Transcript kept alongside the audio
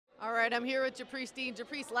right, I'm here with Japreece Dean.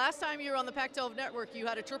 Japreece, last time you were on the Pac-12 Network, you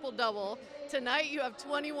had a triple-double. Tonight you have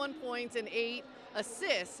 21 points and 8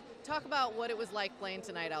 assists. Talk about what it was like playing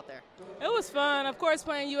tonight out there. It was fun. Of course,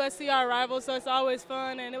 playing USC, our rival, so it's always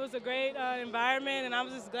fun, and it was a great environment, and I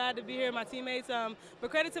was just glad to be here with my teammates.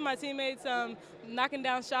 But credit to my teammates knocking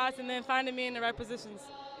down shots and then finding me in the right positions.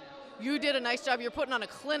 You did a nice job. You're putting on a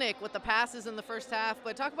clinic with the passes in the first half,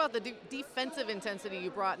 but talk about the defensive intensity you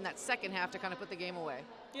brought in that second half to kind of put the game away.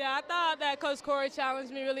 Yeah, I thought that Coach Cori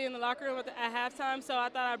challenged me really in the locker room at halftime, so I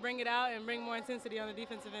thought I'd bring it out and bring more intensity on the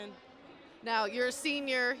defensive end. Now, you're a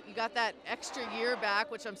senior. You got that extra year back,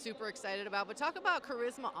 which I'm super excited about. But talk about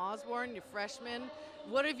Charisma Osborne, your freshman.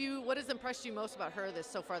 What has impressed you most about her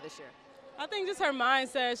so far this year? I think just her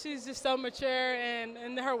mindset. She's just so mature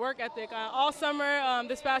and her work ethic. All summer,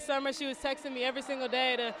 this past summer, she was texting me every single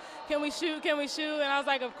day to, can we shoot, can we shoot? And I was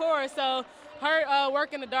like, of course. So her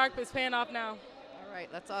work in the dark is paying off now. All right,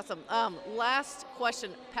 that's awesome. Last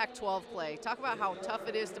question, Pac-12 play. Talk about how tough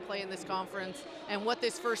it is to play in this conference and what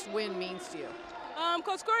this first win means to you.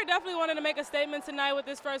 Coach Cori definitely wanted to make a statement tonight with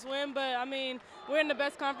this first win, but, I mean, we're in the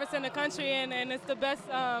best conference in the country, and it's the best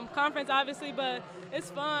conference, obviously, but it's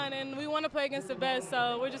fun, and we want to play against the best,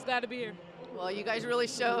 so we're just glad to be here. Well, you guys really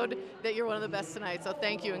showed that you're one of the best tonight, so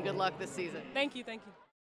thank you and good luck this season. Thank you.